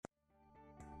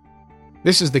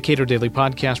This is the Cato Daily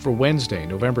Podcast for Wednesday,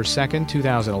 November 2nd,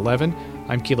 2011.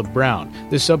 I'm Caleb Brown.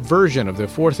 The subversion of the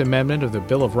Fourth Amendment of the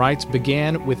Bill of Rights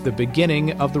began with the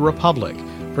beginning of the Republic.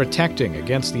 Protecting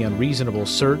against the unreasonable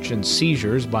search and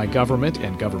seizures by government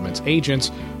and government's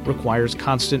agents requires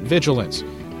constant vigilance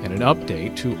and an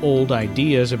update to old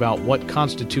ideas about what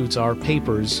constitutes our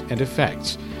papers and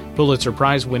effects. Pulitzer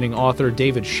Prize-winning author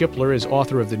David Shipler is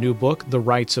author of the new book, The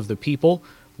Rights of the People.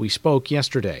 We spoke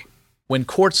yesterday. When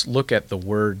courts look at the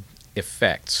word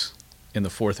effects in the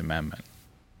Fourth Amendment,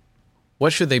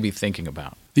 what should they be thinking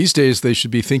about? These days, they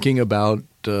should be thinking about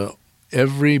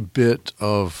every bit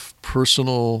of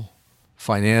personal,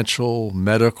 financial,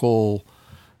 medical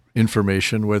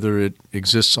information, whether it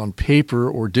exists on paper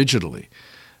or digitally.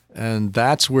 And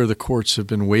that's where the courts have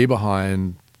been way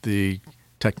behind the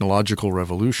technological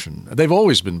revolution. They've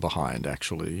always been behind,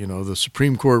 actually. You know, the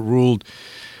Supreme Court ruled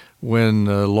when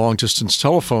long-distance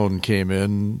telephone came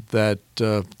in that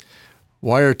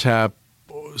wiretaps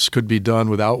could be done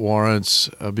without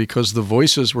warrants because the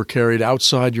voices were carried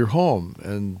outside your home,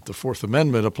 and the Fourth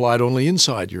Amendment applied only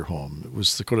inside your home. It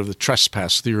was the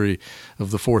trespass theory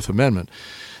of the Fourth Amendment.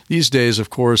 These days,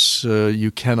 of course, you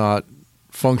cannot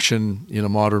function in a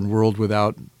modern world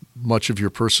without much of your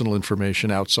personal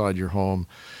information outside your home.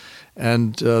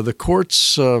 And the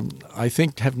courts, I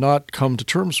think, have not come to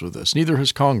terms with this. Neither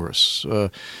has Congress.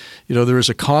 There is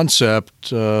a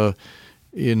concept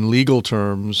in legal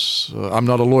terms. I'm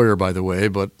not a lawyer, by the way,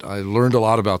 but I learned a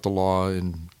lot about the law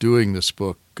in doing this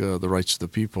book, The Rights of the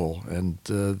People. And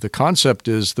the concept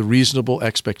is the reasonable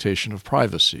expectation of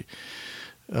privacy.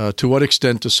 To what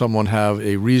extent does someone have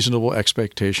a reasonable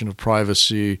expectation of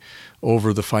privacy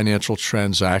over the financial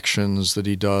transactions that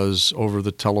he does, over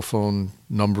the telephone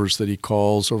numbers that he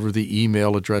calls, over the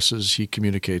email addresses he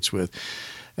communicates with?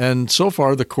 And so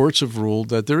far, the courts have ruled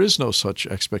that there is no such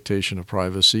expectation of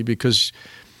privacy because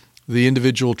the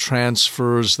individual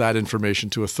transfers that information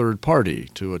to a third party,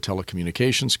 to a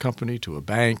telecommunications company, to a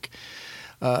bank.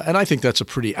 And I think that's a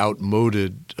pretty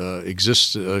outmoded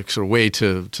sort of way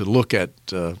to look at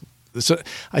this.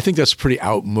 I think that's a pretty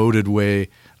outmoded way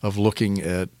of looking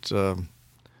at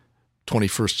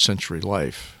 21st century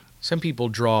life. Some people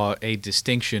draw a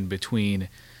distinction between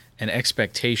an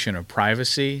expectation of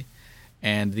privacy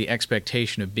and the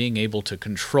expectation of being able to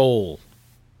control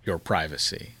your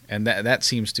privacy. And that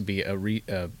seems to be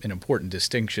an important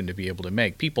distinction to be able to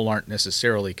make. People aren't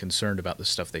necessarily concerned about the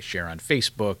stuff they share on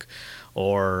Facebook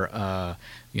or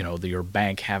your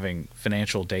bank having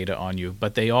financial data on you,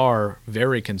 but they are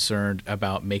very concerned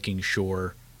about making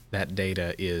sure that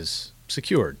data is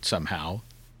secured somehow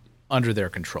under their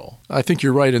control. I think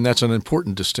you're right, and that's an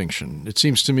important distinction. It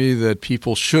seems to me that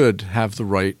people should have the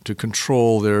right to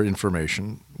control their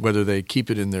information, whether they keep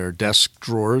it in their desk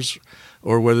drawers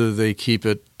or whether they keep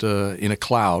it in a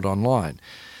cloud online.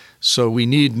 So we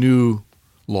need new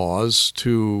laws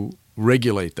to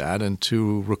regulate that and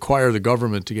to require the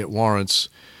government to get warrants,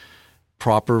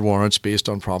 proper warrants based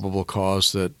on probable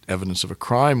cause that evidence of a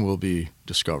crime will be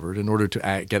discovered in order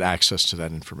to get access to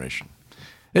that information.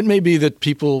 It may be that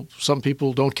some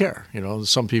people don't care.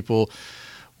 Some people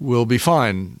will be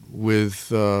fine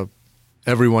with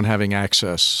everyone having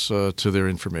access to their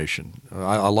information.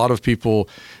 A lot of people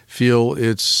feel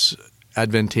it's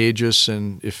advantageous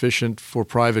and efficient for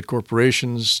private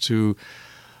corporations to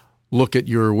look at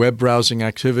your web browsing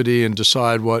activity and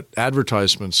decide what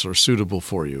advertisements are suitable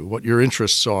for you, what your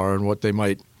interests are, and what they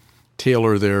might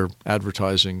tailor their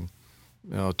advertising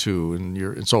to,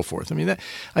 and so forth.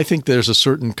 I think there's a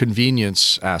certain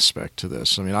convenience aspect to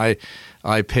this.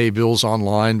 I pay bills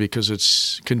online because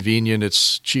it's convenient.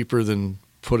 It's cheaper than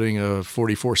putting a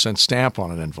 44-cent stamp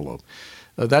on an envelope.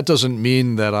 That doesn't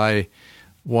mean that I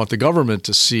want the government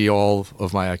to see all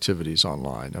of my activities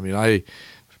online. I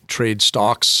trade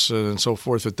stocks and so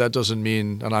forth. But that doesn't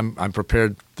mean, and I'm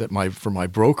prepared for my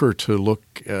broker to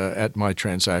look at my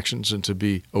transactions and to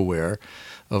be aware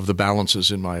of the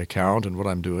balances in my account and what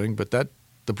I'm doing. But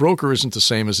the broker isn't the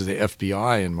same as the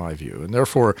FBI in my view, and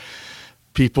therefore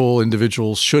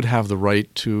individuals should have the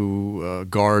right to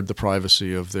guard the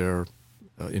privacy of their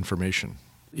information.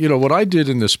 What I did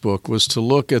in this book was to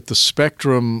look at the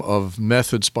spectrum of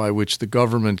methods by which the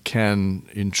government can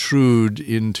intrude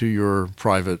into your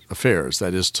private affairs.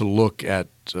 That is, to look at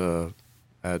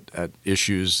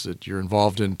issues that you're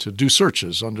involved in, to do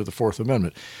searches under the Fourth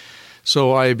Amendment.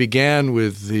 So I began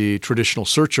with the traditional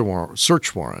search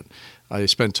warrant. I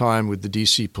spent time with the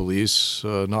D.C. police,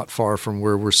 not far from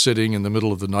where we're sitting in the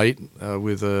middle of the night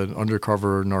with an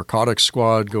undercover narcotics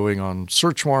squad going on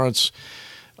search warrants,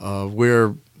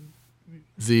 where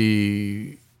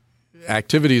the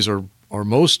activities are are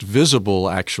most visible,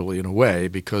 actually, in a way,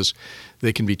 because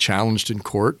they can be challenged in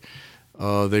court.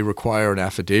 They require an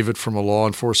affidavit from a law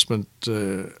enforcement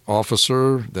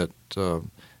officer that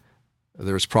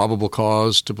there's probable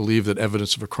cause to believe that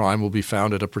evidence of a crime will be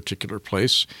found at a particular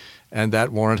place, and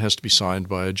that warrant has to be signed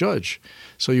by a judge.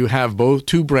 So you have both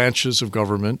two branches of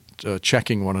government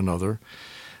checking one another.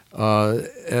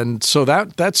 And so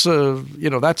that's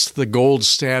the gold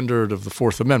standard of the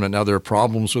Fourth Amendment. Now, there are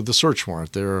problems with the search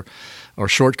warrant. There are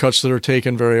shortcuts that are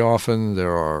taken very often.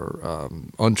 There are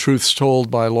untruths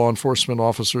told by law enforcement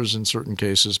officers in certain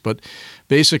cases. But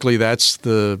basically, that's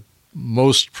the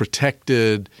most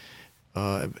protected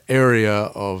area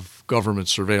of government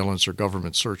surveillance or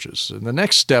government searches. And the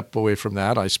next step away from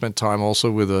that, I spent time also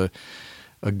with a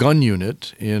gun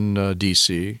unit in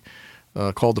D.C.,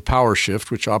 called the Power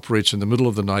Shift, which operates in the middle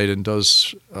of the night and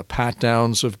does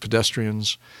pat-downs of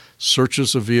pedestrians,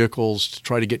 searches of vehicles to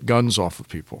try to get guns off of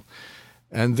people.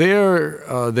 And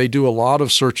there they do a lot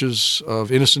of searches of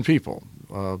innocent people,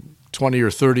 20 or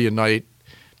 30 a night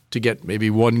to get maybe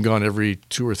one gun every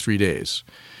 2 or 3 days.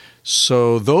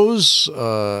 So those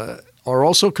are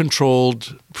also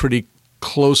controlled pretty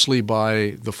closely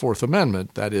by the Fourth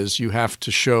Amendment. That is, you have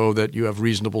to show that you have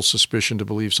reasonable suspicion to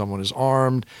believe someone is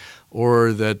armed,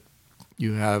 or that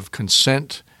you have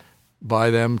consent by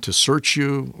them to search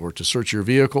you or to search your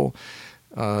vehicle,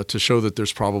 to show that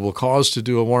there's probable cause to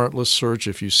do a warrantless search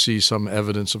if you see some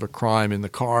evidence of a crime in the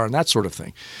car and that sort of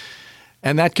thing.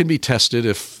 And that can be tested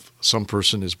if some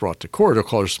person is brought to court. Of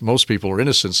course, most people are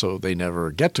innocent, so they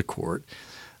never get to court.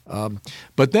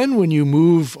 But then when you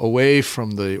move away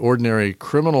from the ordinary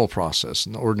criminal process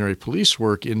and the ordinary police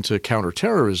work into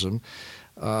counterterrorism,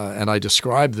 and I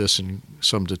describe this in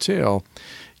some detail,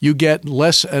 you get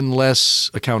less and less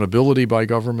accountability by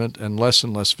government and less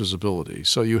visibility.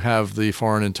 So you have the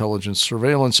Foreign Intelligence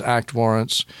Surveillance Act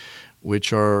warrants,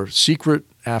 which are secret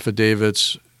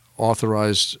affidavits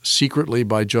authorized secretly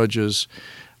by judges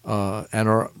and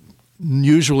are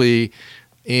usually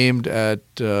aimed at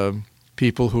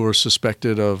people who are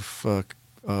suspected of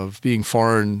being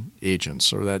foreign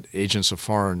agents or that agents of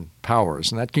foreign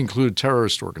powers, and that can include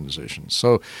terrorist organizations.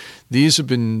 So these have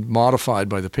been modified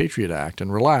by the Patriot Act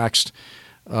and relaxed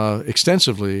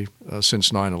extensively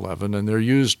since 9/11, and they're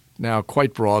used now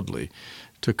quite broadly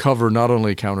to cover not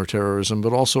only counterterrorism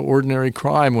but also ordinary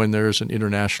crime when there's an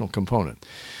international component.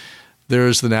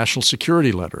 There's the National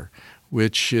Security Letter,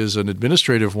 which is an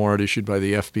administrative warrant issued by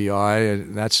the FBI,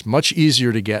 and that's much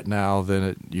easier to get now than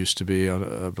it used to be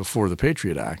before the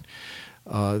Patriot Act.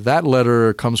 That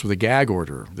letter comes with a gag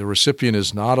order. The recipient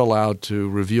is not allowed to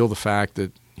reveal the fact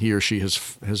that he or she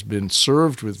has been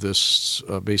served with this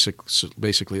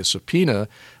basically a subpoena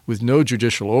with no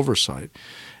judicial oversight.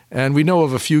 And we know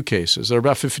of a few cases. There are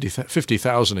about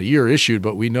 50,000 a year issued,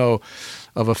 but we know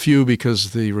of a few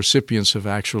because the recipients have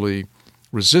actually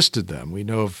resisted them. We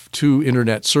know of 2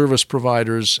 internet service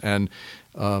providers and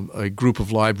a group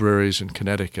of libraries in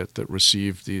Connecticut that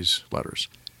received these letters.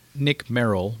 Nick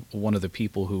Merrill, one of the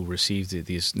people who received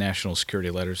these national security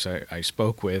letters I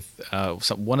spoke with,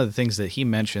 one of the things that he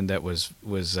mentioned that was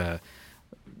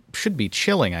should be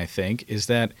chilling, I think, is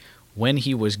that when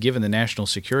he was given the national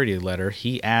security letter,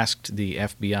 he asked the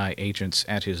FBI agents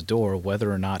at his door whether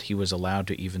or not he was allowed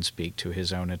to even speak to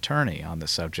his own attorney on the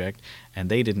subject, and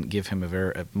they didn't give him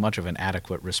much of an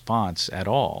adequate response at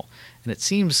all. And it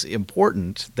seems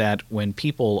important that when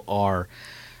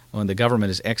the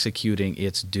government is executing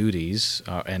its duties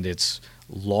and its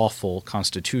lawful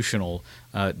constitutional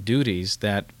duties,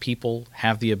 that people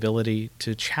have the ability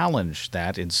to challenge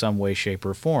that in some way, shape,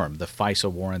 or form. The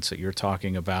FISA warrants that you're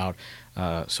talking about,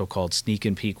 so-called sneak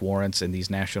and peek warrants, and these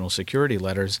national security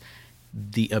letters,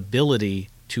 the ability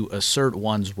to assert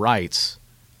one's rights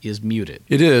is muted.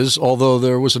 It is, although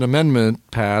there was an amendment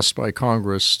passed by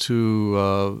Congress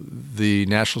to the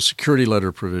national security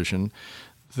letter provision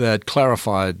that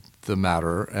clarified the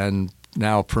matter and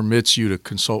now permits you to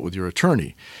consult with your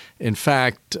attorney. In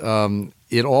fact,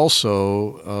 it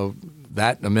also,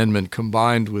 that amendment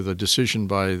combined with a decision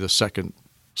by the Second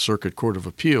Circuit Court of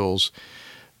Appeals,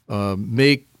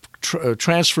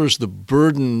 transfers the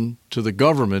burden to the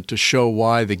government to show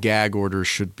why the gag order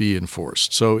should be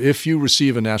enforced. So if you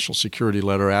receive a national security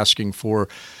letter asking for,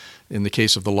 in the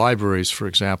case of the libraries, for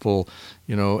example,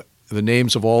 the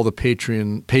names of all the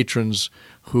patrons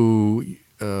who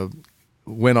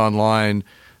went online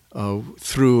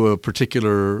through a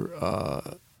particular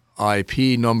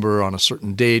IP number on a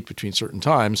certain date between certain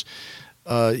times,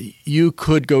 you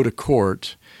could go to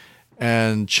court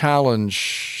and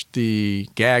challenge the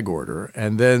gag order,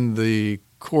 and then the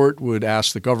court would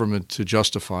ask the government to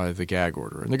justify the gag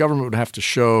order. And the government would have to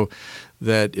show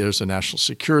that there's a national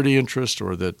security interest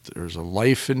or that there's a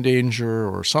life in danger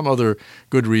or some other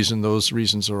good reason. Those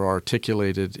reasons are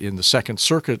articulated in the Second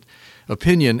Circuit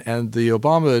opinion. And the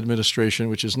Obama administration,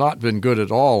 which has not been good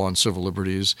at all on civil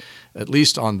liberties, at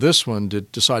least on this one,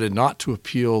 decided not to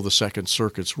appeal the Second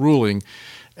Circuit's ruling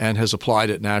and has applied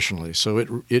it nationally. So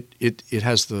it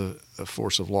has the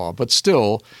force of law. But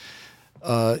still,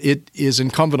 it is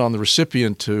incumbent on the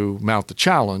recipient to mount the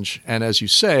challenge. And as you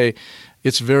say,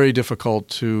 it's very difficult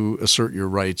to assert your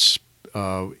rights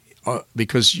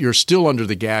because you're still under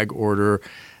the gag order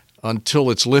until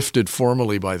it's lifted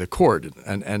formally by the court.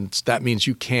 And that means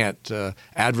you can't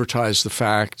advertise the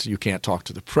fact, you can't talk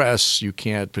to the press, you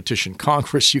can't petition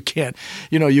Congress, you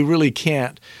really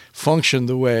can't function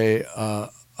the way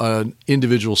an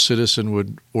individual citizen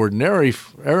would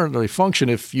ordinarily function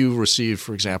if you received,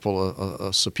 for example,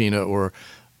 a subpoena or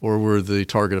were the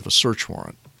target of a search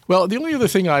warrant. Well, the only other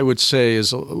thing I would say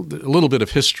is a little bit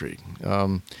of history.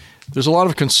 There's a lot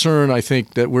of concern, I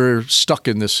think, that we're stuck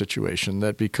in this situation,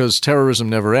 that because terrorism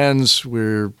never ends,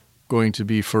 we're going to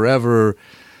be forever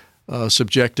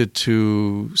subjected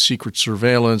to secret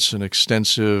surveillance and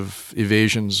extensive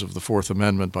evasions of the Fourth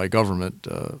Amendment by government,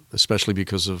 especially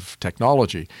because of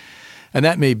technology. And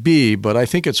that may be, but I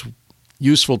think it's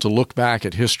useful to look back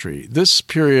at history. This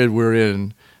period we're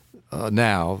in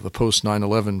now, the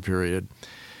post-9/11 period,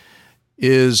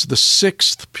 is the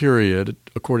sixth period,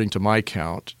 according to my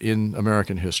count, in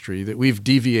American history that we've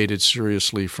deviated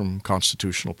seriously from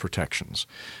constitutional protections.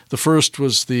 The first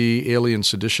was the Alien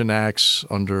Sedition Acts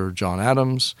under John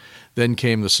Adams. Then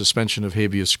came the suspension of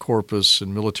habeas corpus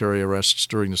and military arrests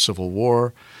during the Civil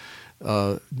War.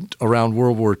 Around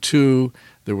World War II,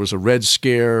 there was a Red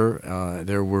Scare.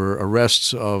 There were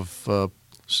arrests of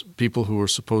people who were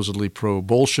supposedly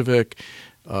pro-Bolshevik,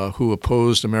 who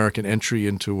opposed American entry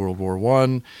into World War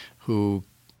I, who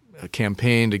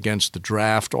campaigned against the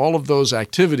draft. All of those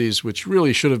activities, which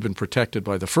really should have been protected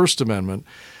by the First Amendment,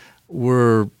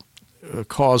 were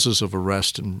causes of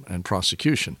arrest and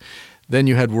prosecution. Then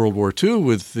you had World War II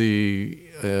with the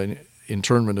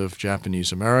internment of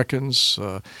Japanese Americans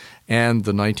and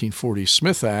the 1940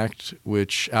 Smith Act,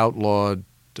 which outlawed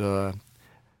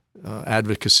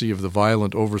advocacy of the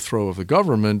violent overthrow of the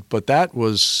government, but that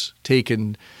was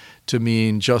taken to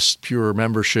mean just pure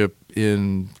membership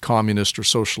in communist or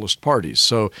socialist parties.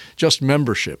 So just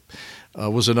membership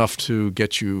was enough to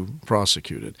get you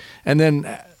prosecuted. And then,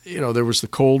 there was the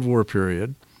Cold War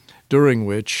period during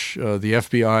which the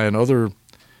FBI and other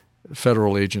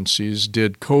federal agencies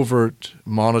did covert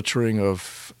monitoring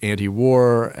of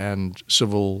anti-war and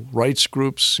civil rights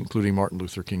groups, including Martin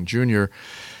Luther King Jr.,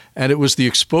 and it was the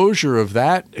exposure of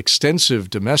that extensive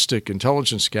domestic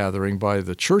intelligence gathering by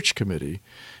the Church Committee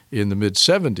in the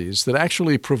mid-'70s that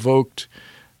actually provoked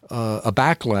a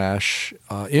backlash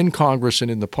in Congress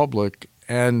and in the public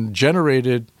and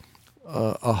generated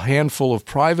a handful of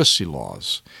privacy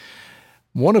laws,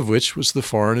 one of which was the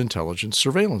Foreign Intelligence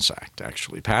Surveillance Act,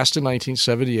 actually, passed in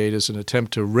 1978 as an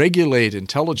attempt to regulate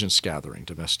intelligence gathering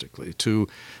domestically, to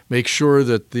make sure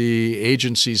that the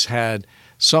agencies had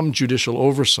some judicial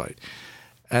oversight.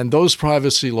 And those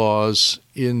privacy laws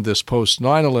in this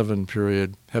post-9/11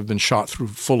 period have been shot through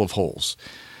full of holes.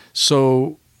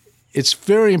 So it's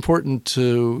very important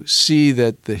to see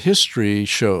that the history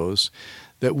shows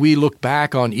that we look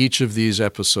back on each of these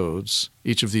episodes,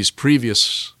 each of these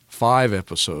previous 5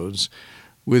 episodes,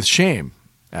 with shame,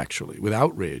 actually, with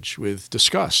outrage, with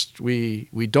disgust. We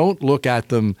don't look at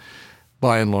them,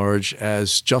 by and large,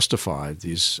 as justified,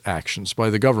 these actions by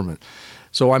the government.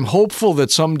 So I'm hopeful that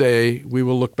someday we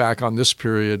will look back on this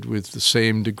period with the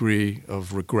same degree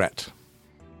of regret.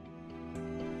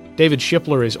 David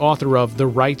Shipler is author of The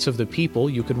Rights of the People.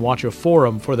 You can watch a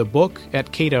forum for the book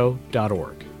at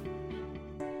cato.org.